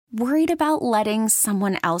Worried about letting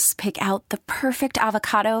someone else pick out the perfect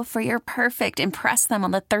avocado for your perfect impress them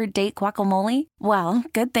on the third date guacamole? Well,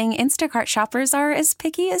 good thing Instacart shoppers are as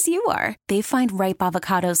picky as you are. They find ripe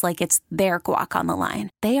avocados like it's their guac on the line.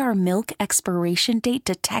 They are milk expiration date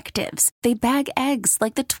detectives. They bag eggs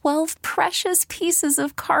like the 12 precious pieces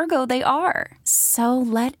of cargo they are. So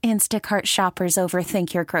let Instacart shoppers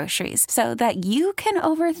overthink your groceries so that you can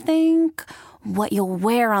overthink what you'll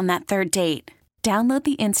wear on that third date. Download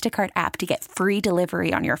the Instacart app to get free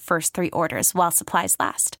delivery on your first 3 orders while supplies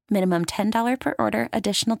last. Minimum $10 per order.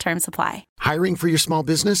 Additional terms apply. Hiring for your small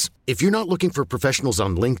business? If you're not looking for professionals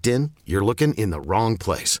on LinkedIn, you're looking in the wrong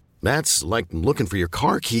place. That's like looking for your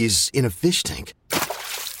car keys in a fish tank.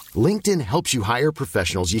 LinkedIn helps you hire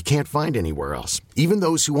professionals you can't find anywhere else, even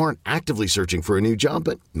those who aren't actively searching for a new job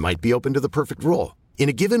but might be open to the perfect role. In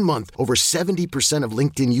a given month, over 70% of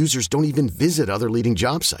LinkedIn users don't even visit other leading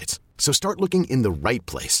job sites. So start looking in the right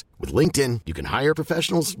place. With LinkedIn, you can hire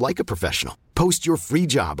professionals like a professional. Post your free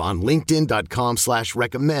job on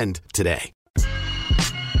linkedin.com/recommend today.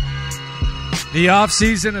 The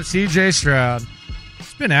offseason of C.J. Stroud,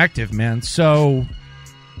 it's been active, man. So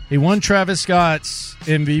he won Travis Scott's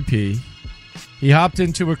MVP. He hopped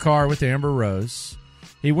into a car with Amber Rose.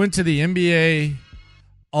 He went to the NBA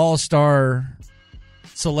All-Star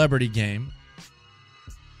Celebrity Game.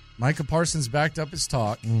 Micah Parsons backed up his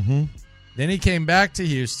talk. Mm-hmm. Then he came back to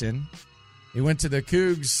Houston. He went to the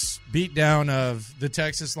Cougs beatdown of the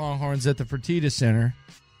Texas Longhorns at the Fertitta Center.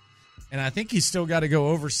 And I think he's still got to go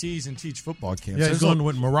overseas and teach football camps. Yeah, he's going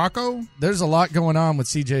with Morocco. There's a lot going on with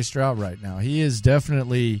C.J. Stroud right now. He is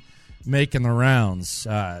definitely making the rounds.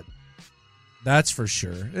 That's for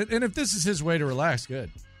sure. And if this is his way to relax,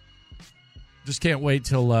 good. Just can't wait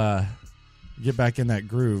till get back in that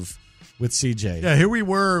groove with CJ. Yeah, here we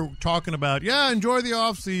were talking about, enjoy the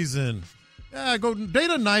offseason. Yeah, go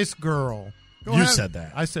date a nice girl. Said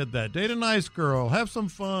that. I said that. Date a nice girl. Have some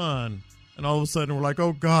fun. And all of a sudden we're like,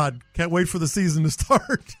 oh, God, can't wait for the season to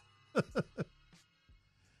start.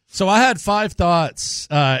 So I had 5 thoughts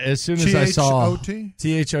as soon as I saw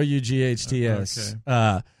THOUGHTS.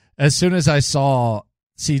 Okay. As soon as I saw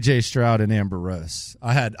CJ Stroud and Amber Rose,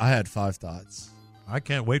 I had 5 thoughts. I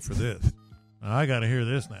can't wait for this. I got to hear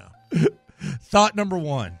this now. Thought number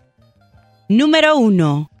 1. Número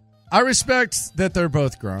 1. I respect that they're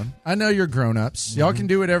both grown. I know you're grown-ups. Y'all can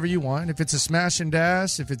do whatever you want. If it's a smash and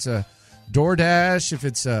dash, if it's a DoorDash, if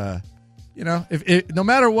it's a, no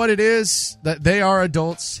matter what it is, that they are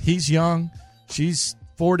adults. He's young. She's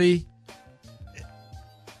 40.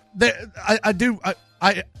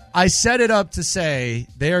 I set it up to say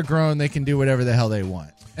they are grown. They can do whatever the hell they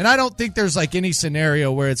want. And I don't think there's like any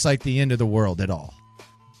scenario where it's like the end of the world at all.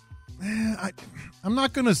 I'm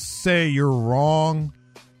not going to say you're wrong,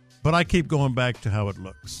 but I keep going back to how it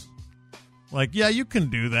looks. Like, yeah, you can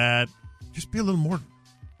do that. Just be a little more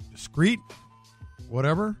discreet,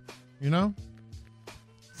 whatever,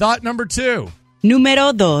 Thought number 2.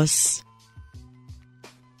 Número 2.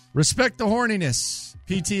 Respect the horniness,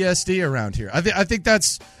 PTSD around here. I think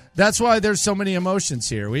that's why there's so many emotions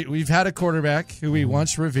here. We've had a quarterback who we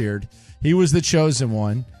once revered. He was the chosen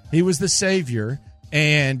one. He was the savior.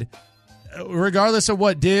 And regardless of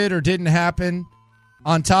what did or didn't happen,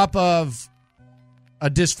 on top of a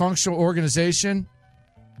dysfunctional organization,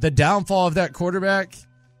 the downfall of that quarterback,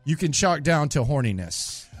 you can chalk down to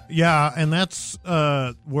horniness. Yeah, and that's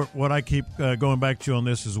what I keep going back to on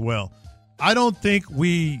this as well. I don't think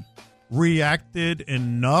we reacted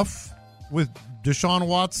enough with Deshaun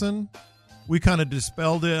Watson. We kind of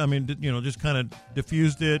dispelled it. I mean, just kind of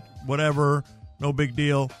diffused it, whatever, no big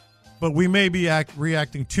deal. But we may be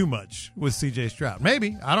reacting too much with C.J. Stroud.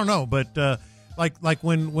 Maybe. I don't know. But like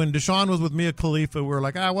when Deshaun was with Mia Khalifa, we were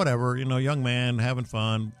like, whatever, young man, having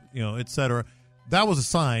fun, et cetera. That was a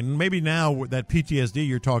sign. Maybe now that PTSD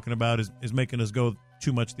you're talking about is making us go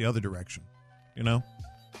too much the other direction,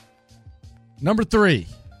 Number 3.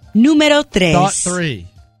 Número 3. Thought 3.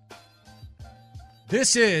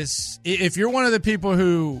 This is, if you're one of the people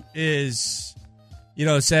who is,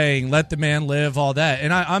 saying, let the man live, all that,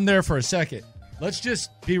 and I'm there for a second. Let's just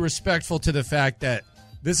be respectful to the fact that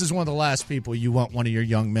this is one of the last people you want one of your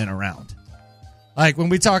young men around. Like, when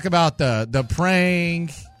we talk about the praying,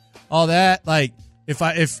 all that, like,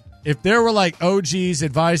 if there were, like, OGs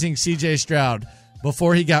advising C.J. Stroud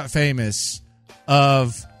before he got famous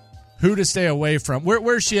of who to stay away from,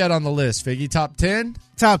 where's she at on the list, Figgy? Top 10?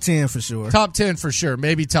 Top 10 for sure. Top 10 for sure.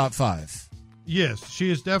 Maybe top 5. Yes,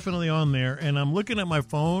 she is definitely on there. And I'm looking at my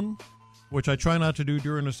phone, which I try not to do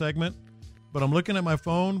during the segment. but I'm looking at my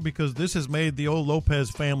phone because this has made the old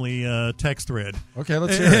Lopez family text thread. Okay,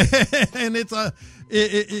 let's hear it. And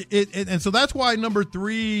and so that's why number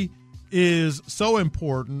 3 is so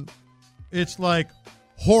important. It's like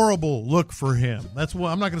horrible look for him. That's what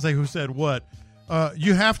I'm not going to say who said what.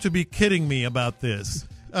 You have to be kidding me about this.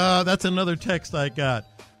 That's another text I got.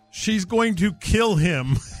 She's going to kill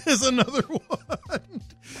him is another one.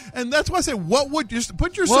 And that's why I say, what would just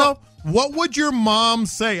put yourself, what would your mom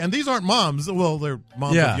say? And these aren't moms. Well, they're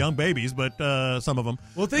moms of young babies, but some of them.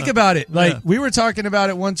 Well, think about it. Like we were talking about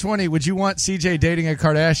at 120, would you want CJ dating a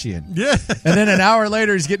Kardashian? Yeah. And then an hour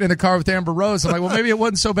later, he's getting in the car with Amber Rose. I'm like, well, maybe it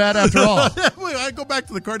wasn't so bad after all. I go back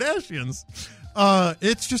to the Kardashians.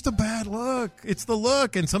 It's just a bad look. It's the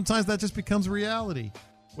look. And sometimes that just becomes reality,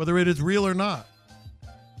 whether it is real or not.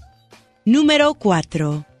 Número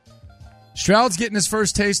 4. Stroud's getting his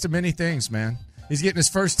first taste of many things, man. He's getting his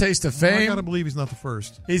first taste of fame. I gotta believe he's not the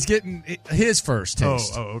first. He's getting his first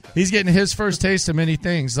taste. Oh, okay. He's getting his first taste of many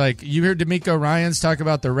things. Like you heard D'Amico Ryans talk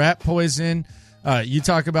about the rat poison. You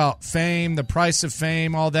talk about fame, the price of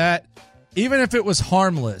fame, all that. Even if it was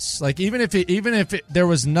harmless, like even if there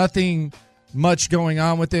was nothing much going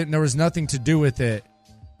on with it and there was nothing to do with it,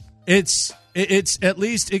 it's at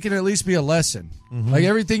least it can at least be a lesson. Mm-hmm. Like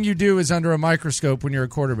everything you do is under a microscope when you're a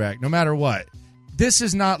quarterback, no matter what. This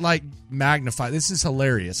is not like magnified. This is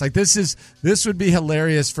hilarious. Like this would be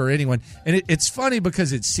hilarious for anyone. And it's funny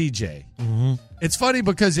because it's CJ. Mm-hmm. It's funny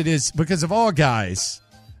because it is because of all guys,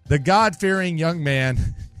 the God-fearing young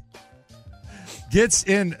man gets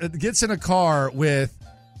in a car with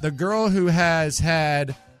the girl who has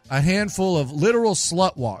had a handful of literal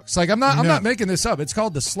slut walks. Like I'm not making this up. It's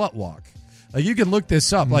called the slut walk. Like you can look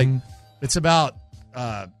this up. Like it's about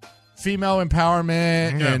female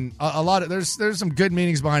empowerment and a lot of there's some good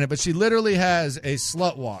meanings behind it. But she literally has a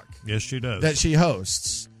slut walk. Yes, she does. That she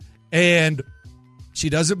hosts, and she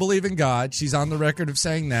doesn't believe in God. She's on the record of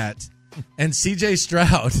saying that. And CJ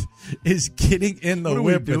Stroud is getting in the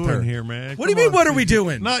whip with her here, man. What do you mean? What are we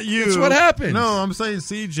doing? Not you. It's what happened. No, I'm saying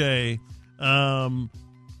CJ.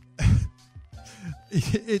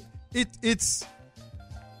 It's.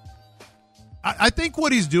 I think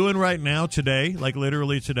what he's doing right now today, like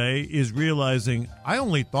literally today, is realizing I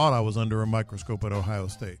only thought I was under a microscope at Ohio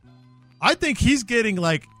State. I think he's getting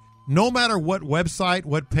like no matter what website,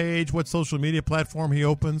 what page, what social media platform he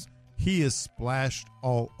opens, he is splashed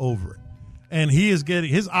all over it. And he is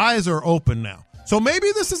getting his eyes are open now. So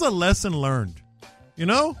maybe this is a lesson learned. You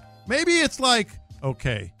know? Maybe it's like,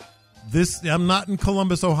 okay, I'm not in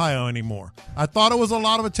Columbus, Ohio anymore. I thought it was a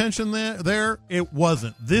lot of attention there. It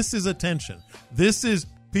wasn't. This is attention. This is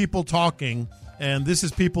people talking, and this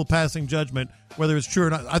is people passing judgment, whether it's true or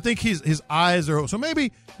not. I think his eyes are so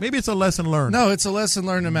maybe it's a lesson learned. No, it's a lesson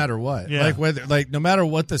learned no matter what. Yeah. Like no matter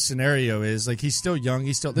what the scenario is. Like he's still young.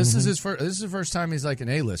 This is his first. This is the first time he's like an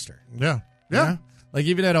A-lister. Yeah. You know? Like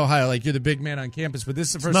even at Ohio, like you're the big man on campus, but this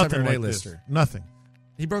is the first time you're an A-lister. Nothing.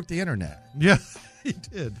 He broke the internet. Yeah, he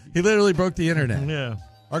did. He literally broke the internet. Yeah.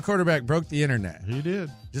 Our quarterback broke the internet. He did.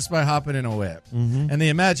 Just by hopping in a whip. Mm-hmm. And the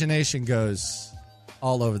imagination goes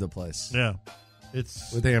all over the place. Yeah.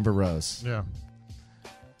 It's with Amber Rose. Yeah.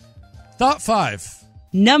 Thought 5.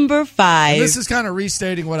 Number 5. And this is kind of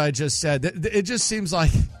restating what I just said. It just seems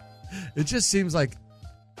like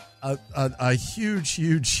a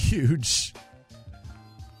huge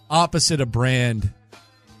opposite of brand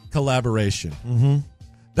collaboration. Mm-hmm.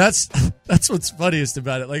 That's what's funniest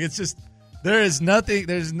about it. Like it's just there's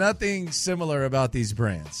nothing similar about these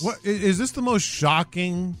brands. What is this the most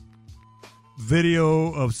shocking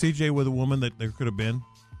video of CJ with a woman that there could have been?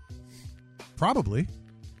 Probably.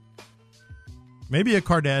 Maybe a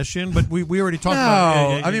Kardashian, but we already talked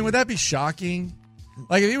about it. I mean, would that be shocking?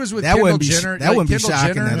 Like if he was with that Kendall Jenner, that wouldn't Kendall be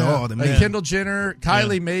shocking Jenner, at all to me. Like Kendall Jenner,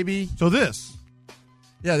 Kylie, maybe. So this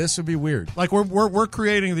would be weird. Like we're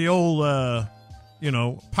creating the old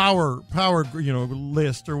power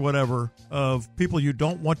list or whatever of people you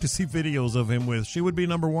don't want to see videos of him with. She would be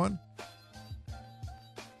number 1.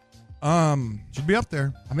 She'd be up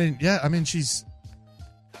there. She's.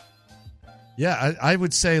 Yeah, I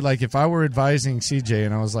would say like if I were advising CJ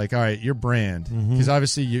and I was like, all right, your brand, because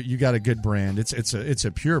obviously you got a good brand. It's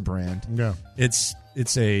a pure brand. Yeah, it's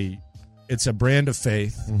a brand of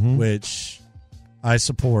faith, which I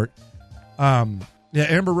support.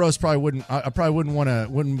 Amber Rose probably wouldn't. I probably wouldn't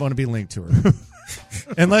want to be linked to her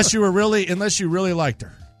unless you really liked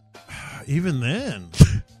her. Even then,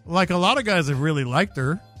 like a lot of guys have really liked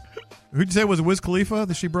her. Who'd you say was Wiz Khalifa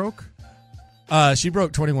that she broke? She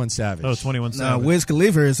broke 21 Savage. Oh, 21 Savage. No, Wiz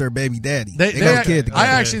Khalifa is her baby daddy. They got a kid together. I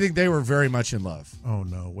actually think they were very much in love. Oh,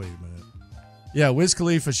 no. Wait a minute. Yeah, Wiz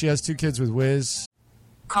Khalifa. She has 2 kids with Wiz.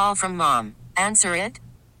 Call from mom. Answer it.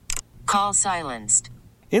 Call silenced.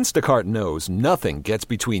 Instacart knows nothing gets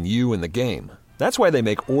between you and the game. That's why they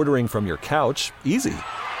make ordering from your couch easy.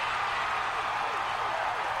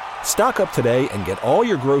 Stock up today and get all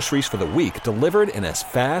your groceries for the week delivered in as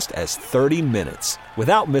fast as 30 minutes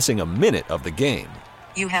without missing a minute of the game.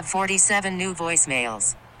 You have 47 new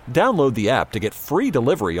voicemails. Download the app to get free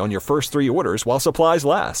delivery on your first 3 orders while supplies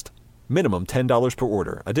last. Minimum $10 per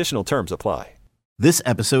order. Additional terms apply. This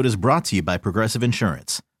episode is brought to you by Progressive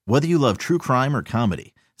Insurance. Whether you love true crime or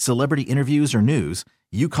comedy, celebrity interviews or news,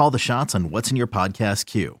 you call the shots on what's in your podcast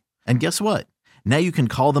queue. And guess what? Now you can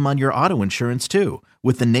call them on your auto insurance too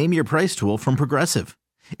with the Name Your Price tool from Progressive.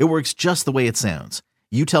 It works just the way it sounds.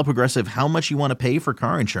 You tell Progressive how much you want to pay for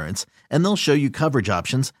car insurance, and they'll show you coverage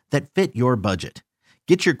options that fit your budget.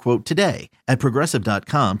 Get your quote today at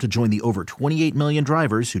Progressive.com to join the over 28 million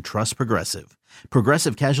drivers who trust Progressive.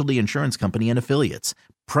 Progressive Casualty Insurance Company and Affiliates.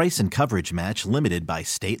 Price and coverage match limited by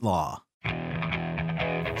state law.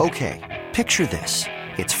 Okay, picture this.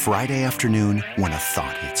 It's Friday afternoon when a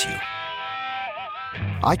thought hits you.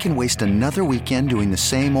 I can waste another weekend doing the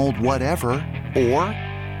same old whatever, or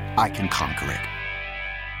I can conquer it.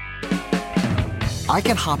 I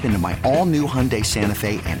can hop into my all-new Hyundai Santa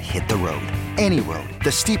Fe and hit the road. Any road.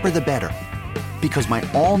 The steeper, the better. Because my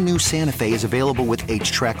all-new Santa Fe is available with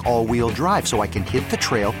H-Track all-wheel drive, so I can hit the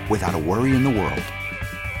trail without a worry in the world.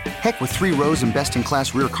 Heck, with 3 rows and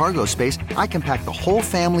best-in-class rear cargo space, I can pack the whole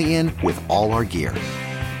family in with all our gear.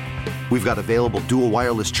 We've got available dual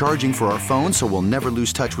wireless charging for our phones, so we'll never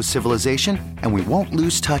lose touch with civilization, and we won't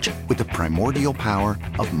lose touch with the primordial power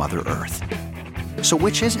of Mother Earth. So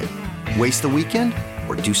which is it? Waste the weekend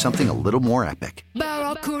or do something a little more epic?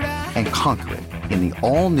 And conquer it in the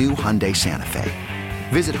all-new Hyundai Santa Fe.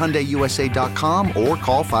 Visit HyundaiUSA.com or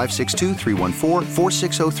call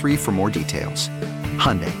 562-314-4603 for more details.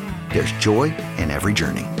 Hyundai, there's joy in every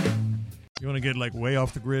journey. You want to get like way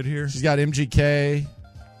off the grid here? She's got MGK.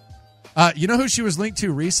 You know who she was linked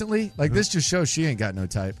to recently? Like, this just shows she ain't got no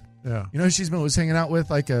type. Yeah. You know who was hanging out with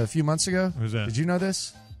like a few months ago? Who's that? Did you know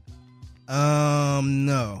this?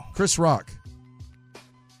 No. Chris Rock.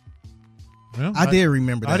 Well, I did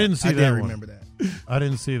remember that. I didn't see I that did one. remember that. I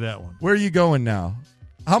didn't see that one. Where are you going now?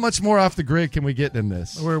 How much more off the grid can we get in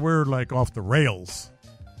this? We're like off the rails.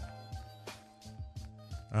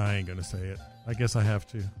 I ain't gonna say it. I guess I have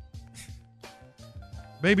to.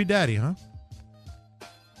 Baby daddy, huh?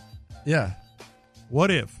 Yeah.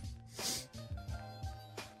 What if?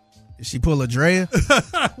 Did she pull a Drea?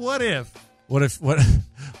 What if? What if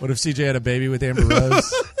CJ had a baby with Amber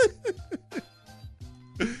Rose?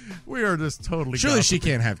 We are just totally. Surely she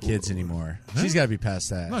can't have kids anymore. Huh? She's got to be past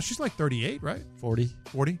that. No, she's like 38, right? 40.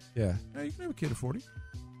 40? Yeah. Yeah, you can have a kid at 40.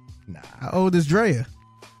 Nah. How old is Drea?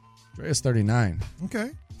 Drea's 39.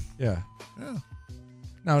 Okay. Yeah. Yeah.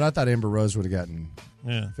 No, but I thought Amber Rose would have gotten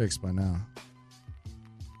fixed by now.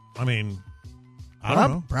 I mean, I don't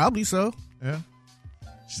know. Probably so. Yeah.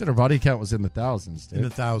 She said her body count was in the thousands, dude. In the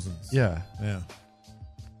thousands. Yeah. Yeah.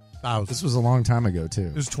 Thousands. This was a long time ago, too.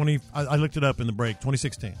 It was 20. I looked it up in the break.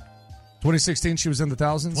 2016. 2016, she was in the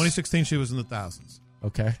thousands? 2016, she was in the thousands.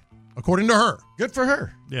 Okay. According to her. Good for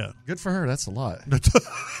her. Yeah. Good for her. That's a lot.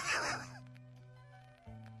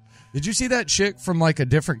 Did you see that chick from like a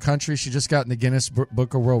different country? She just got in the Guinness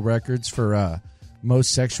Book of World Records for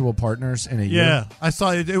most sexual partners in a year. Yeah, I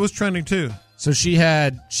saw it. It was trending too. So she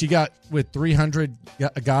got with 300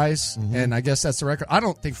 guys, and I guess that's the record. I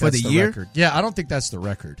don't think For that's the the year? record. Yeah, I don't think that's the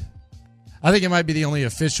record. I think it might be the only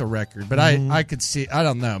official record, but I could see. I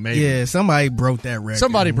don't know. Maybe Yeah, somebody broke that record.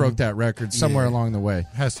 somebody broke that record somewhere Yeah. along the way.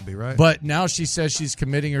 Has to be, right? But now she says she's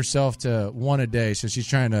committing herself to one a day, so she's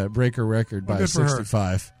trying to break her record by good for her.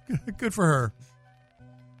 65. Good for her.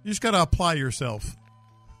 You just got to apply yourself.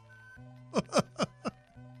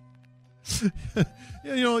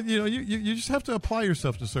 Yeah, you just have to apply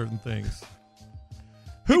yourself to certain things.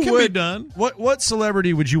 Who it can would be done? What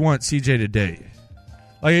celebrity would you want CJ to date?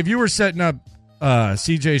 Like if you were setting up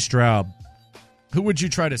CJ Straub, who would you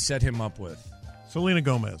try to set him up with? Selena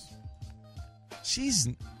Gomez. She's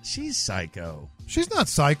psycho. She's not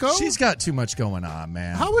psycho. She's got too much going on,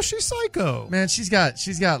 man. How is she psycho? Man, she's got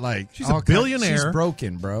like She's a all billionaire. She's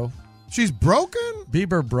broken, bro. She's broken?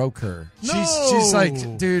 Bieber broke her. No. She's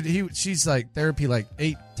like, dude, she's like therapy like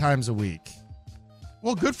 8 times a week.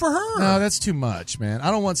 Well, good for her. No, that's too much, man.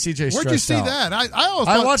 I don't want CJ stressed Where'd you see out. that? I always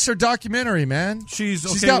thought watched her documentary, man. she's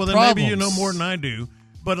okay. got Well, then problems. maybe you know more than I do.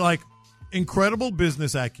 But like, incredible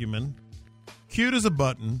business acumen, cute as a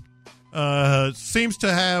button, seems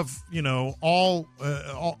to have all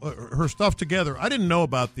her stuff together. I didn't know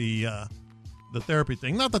about the the therapy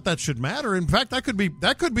thing. Not that should matter. In fact, that could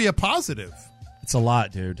be a positive. It's a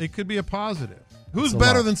lot, dude. It could be a positive. Who's a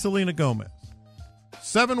better lot. than Selena Gomez?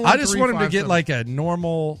 713-570. I just want him to get like a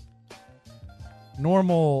normal,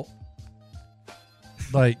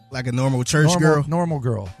 like a normal church girl. Normal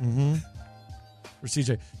girl. Mm-hmm. For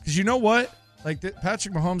CJ. Because you know what? Like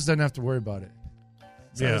Patrick Mahomes doesn't have to worry about it.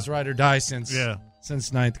 He's had his ride or die since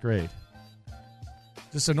ninth grade.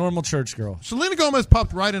 Just a normal church girl. Selena Gomez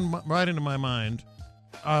popped right into my mind.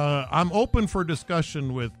 I'm open for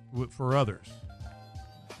discussion for others,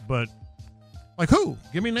 but like who?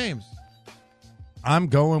 Give me names. I'm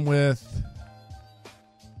going with.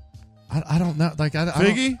 I don't know. Like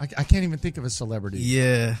Figgy? I can't even think of a celebrity.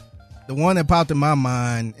 Yeah, the one that popped in my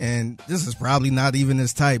mind, and this is probably not even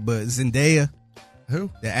his type, but Zendaya. Who?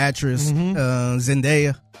 The actress, Mm-hmm.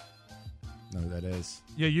 Zendaya. No, that is.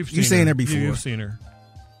 Yeah, you've seen her before. You've seen her.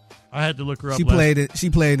 I had to look her up. She played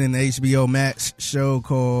in the HBO Max show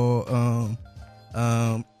called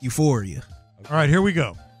Euphoria. All right, here we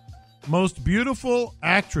go. Most beautiful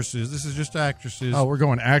actresses. This is just actresses. Oh, we're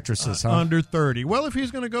going actresses, huh? Under 30. Well, if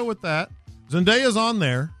he's going to go with that, Zendaya's on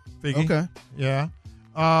there. Figgy. Okay. Yeah.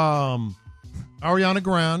 Ariana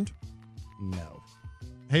Grande. No.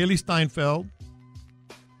 Haley Steinfeld.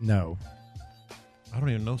 No. I don't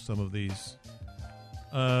even know some of these.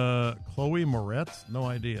 Chloe Moretz. No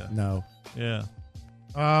idea. No. Yeah.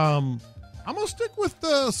 I'm gonna stick with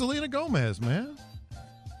Selena Gomez, man.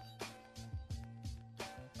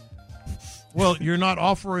 Well, you're not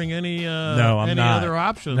offering any no, I'm not. other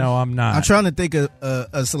options. No, I'm not. I'm trying to think of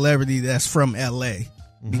a celebrity that's from LA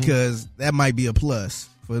because that might be a plus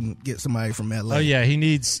for get somebody from LA. Oh yeah, he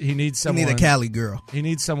needs someone. He need a Cali girl. He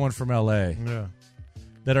needs someone from LA. Yeah.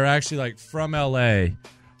 That are actually like from LA.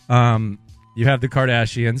 You have the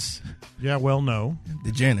Kardashians. Yeah, well, no.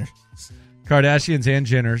 The Jenners. Kardashians and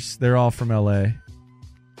Jenners. They're all from LA.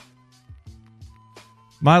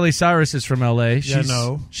 Miley Cyrus is from LA.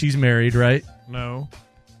 She's married, right? No.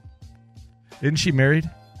 Isn't she married?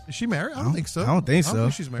 Is she married? I don't think so. I don't think so.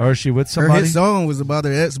 She's married. Or is she with Her somebody? hit song was about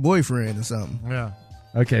her ex-boyfriend or something. Yeah.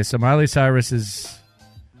 Okay, so Miley Cyrus is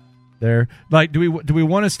there. Like, do we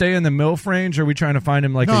want to stay in the MILF range, or are we trying to find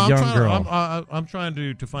him like a young girl? I'm trying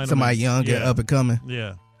to find somebody him. young and up and coming.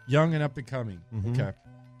 Yeah. Young and up and coming. Mm-hmm. Okay.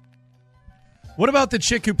 What about the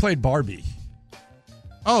chick who played Barbie?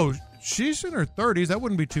 Oh, she's in her 30s. That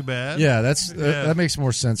wouldn't be too bad. Yeah, that makes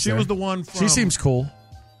more sense. She was the one from... She seems cool.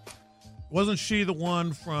 Wasn't she the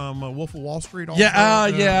one from Wolf of Wall Street? Also?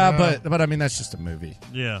 Yeah, but I mean that's just a movie.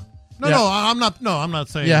 Yeah. No, I'm not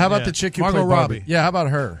saying. Yeah, how about the chick who Margot played Barbie? Robbie? Yeah, how about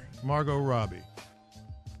her? Margot Robbie.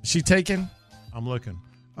 Is she taken? I'm looking.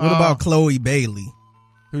 What about Chloe Bailey?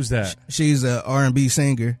 Who's that? She's a R&B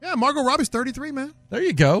singer. Yeah, Margot Robbie's 33, man. There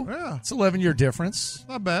you go. Yeah. It's 11-year difference.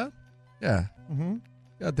 Not bad. Yeah. Mm-hmm.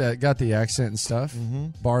 Got the accent and stuff.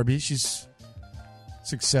 Mm-hmm. Barbie, she's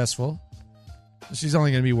successful. She's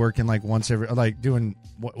only going to be working like once every, like doing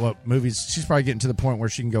what movies? She's probably getting to the point where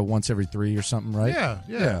she can go once every 3 or something, right?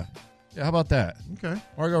 Yeah. How about that? Okay.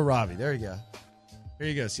 Margot Robbie. There you go. Here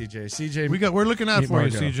you go, CJ. CJ, we're looking out for you,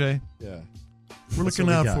 CJ. Yeah. We're looking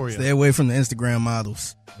out for you. Stay away from the Instagram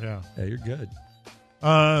models. Yeah. Yeah, you're good.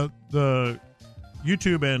 The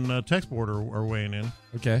YouTube and text board are weighing in.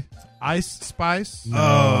 Okay. Ice Spice. No,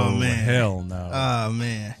 oh man. Hell no. Oh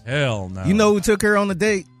man. Hell no. You know who took her on the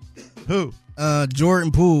date? Who?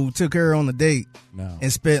 Jordan Poole took her on the date. No.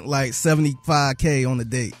 And spent like $75K on the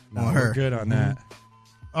date on her. We're good on that.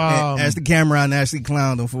 Ashley Cameron actually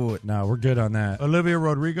clowned him for it. No, we're good on that. Olivia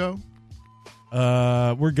Rodrigo.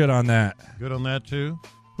 We're good on that. Good on that too.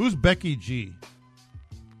 Who's Becky G?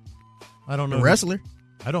 I don't know. A wrestler.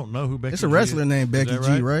 I don't know who Becky G It's a wrestler is. named Becky Is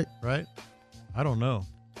G, that right? Right? I don't know.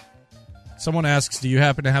 Someone asks, do you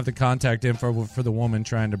happen to have the contact info for the woman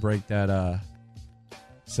trying to break that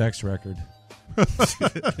sex record?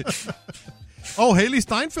 Oh, Haley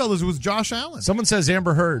Steinfeld is with Josh Allen. Someone says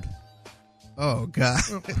Amber Heard. Oh, God.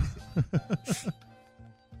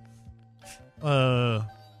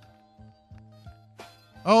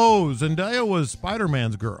 Zendaya was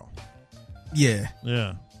Spider-Man's girl. Yeah.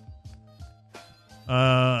 Yeah.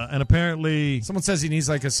 And apparently... Someone says he needs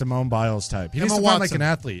like a Simone Biles type. He Emma needs to find like Watson. an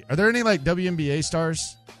athlete. Are there any like WNBA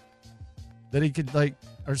stars that he could like,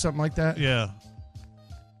 or something like that? Yeah.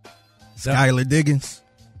 Skylar Diggins.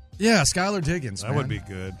 Yeah, Skylar Diggins. That would be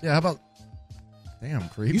good. Yeah, how about... Damn,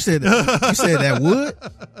 creep. You said that would?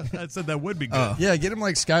 I said that would be good. Yeah, get him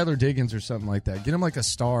like Skylar Diggins or something like that. Get him like a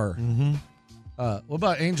star. Mm-hmm. What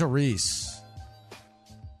about Angel Reese?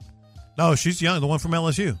 No, she's young. The one from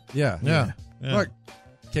LSU. Yeah. Yeah. Look,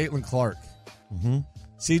 Caitlin Clark. Mm-hmm.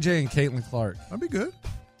 CJ and Caitlin Clark. That'd be good.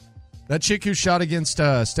 That chick who shot against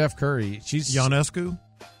Steph Curry, she's Ionescu?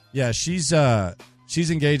 Yeah, she's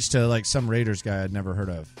engaged to like some Raiders guy I'd never heard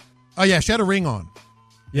of. Oh yeah, she had a ring on.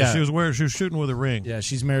 Yeah, she was shooting with a ring. Yeah,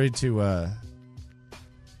 she's married to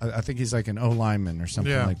I think he's like an O lineman or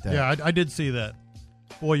something like that. Yeah, I did see that.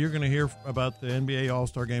 Boy, you're going to hear about the NBA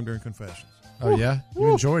All-Star Game during Confessions. Oh, yeah? You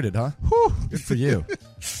enjoyed it, huh? Good for you.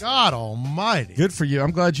 God almighty. Good for you.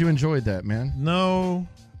 I'm glad you enjoyed that, man. No,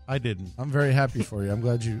 I didn't. I'm very happy for you. I'm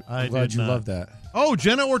glad you loved that. Oh,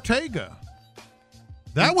 Jenna Ortega.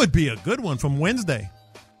 That would be a good one from Wednesday.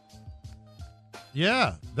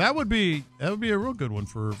 Yeah, that would be a real good one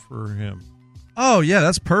for him. Oh, yeah,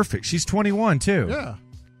 that's perfect. She's 21, too. Yeah.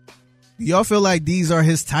 Do y'all feel like these are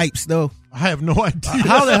his types, though? I have no idea.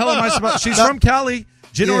 How the hell am I supposed? She's from Cali.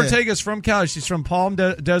 Jenna Ortega's from Cali. She's from Palm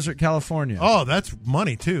Desert, California. Oh, that's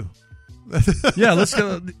money too. Yeah, let's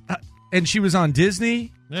go. And she was on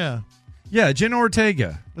Disney. Yeah, Jenna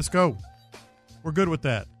Ortega. Let's go. We're good with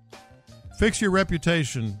that. Fix your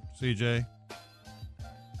reputation, CJ.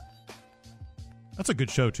 That's a good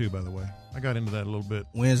show too, by the way. I got into that a little bit.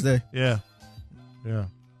 Wednesday. Yeah.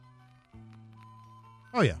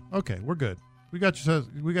 Oh yeah. Okay, we're good. We got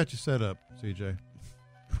you set up, CJ.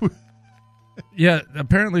 Yeah,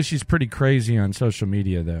 apparently she's pretty crazy on social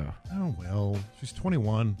media, though. Oh, well, she's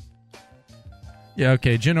 21. Yeah,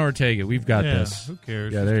 okay, Jenna Ortega, we've got this. Who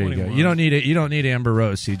cares? Yeah, She's there 21. you go. You don't need Amber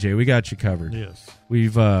Rose, CJ. We got you covered. Yes. We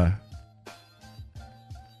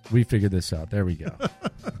figured this out. There we go.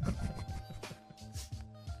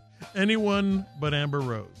 Anyone but Amber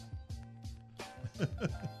Rose.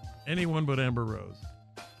 Anyone but Amber Rose.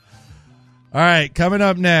 All right, coming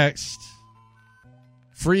up next,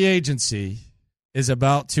 free agency is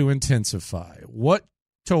about to intensify. What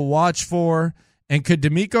to watch for, and could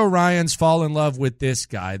D'Amico Ryans fall in love with this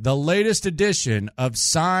guy? The latest edition of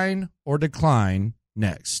Sign or Decline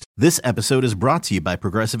next. This episode is brought to you by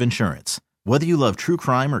Progressive Insurance. Whether you love true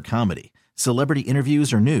crime or comedy, celebrity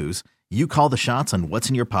interviews or news, you call the shots on what's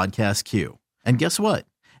in your podcast queue. And guess what?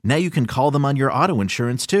 Now you can call them on your auto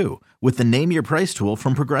insurance too with the Name Your Price tool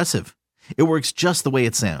from Progressive. It works just the way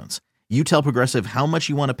it sounds. You tell Progressive how much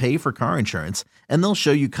you want to pay for car insurance, and they'll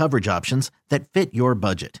show you coverage options that fit your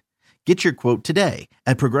budget. Get your quote today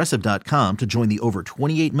at Progressive.com to join the over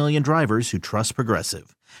 28 million drivers who trust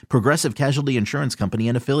Progressive. Progressive Casualty Insurance Company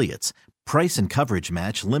and Affiliates. Price and coverage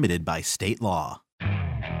match limited by state law.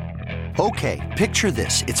 Okay, picture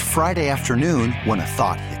this. It's Friday afternoon when a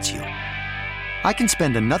thought hits you. I can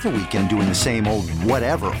spend another weekend doing the same old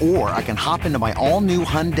whatever, or I can hop into my all-new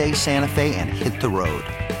Hyundai Santa Fe and hit the road.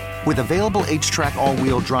 With available H-Track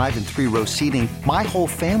all-wheel drive and 3-row seating, my whole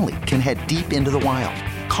family can head deep into the wild.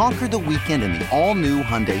 Conquer the weekend in the all-new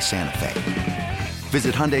Hyundai Santa Fe.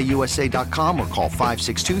 Visit HyundaiUSA.com or call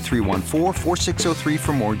 562-314-4603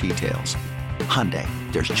 for more details. Hyundai,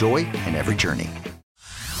 there's joy in every journey.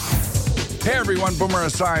 Hey everyone, Boomer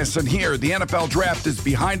Esiason here. The NFL Draft is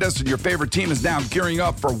behind us and your favorite team is now gearing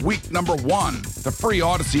up for week number 1. The free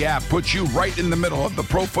Odyssey app puts you right in the middle of the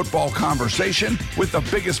pro football conversation with the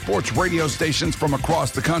biggest sports radio stations from across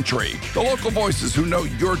the country. The local voices who know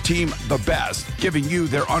your team the best, giving you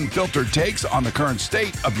their unfiltered takes on the current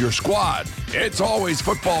state of your squad. It's always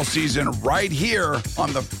football season right here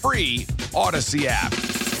on the free Odyssey app.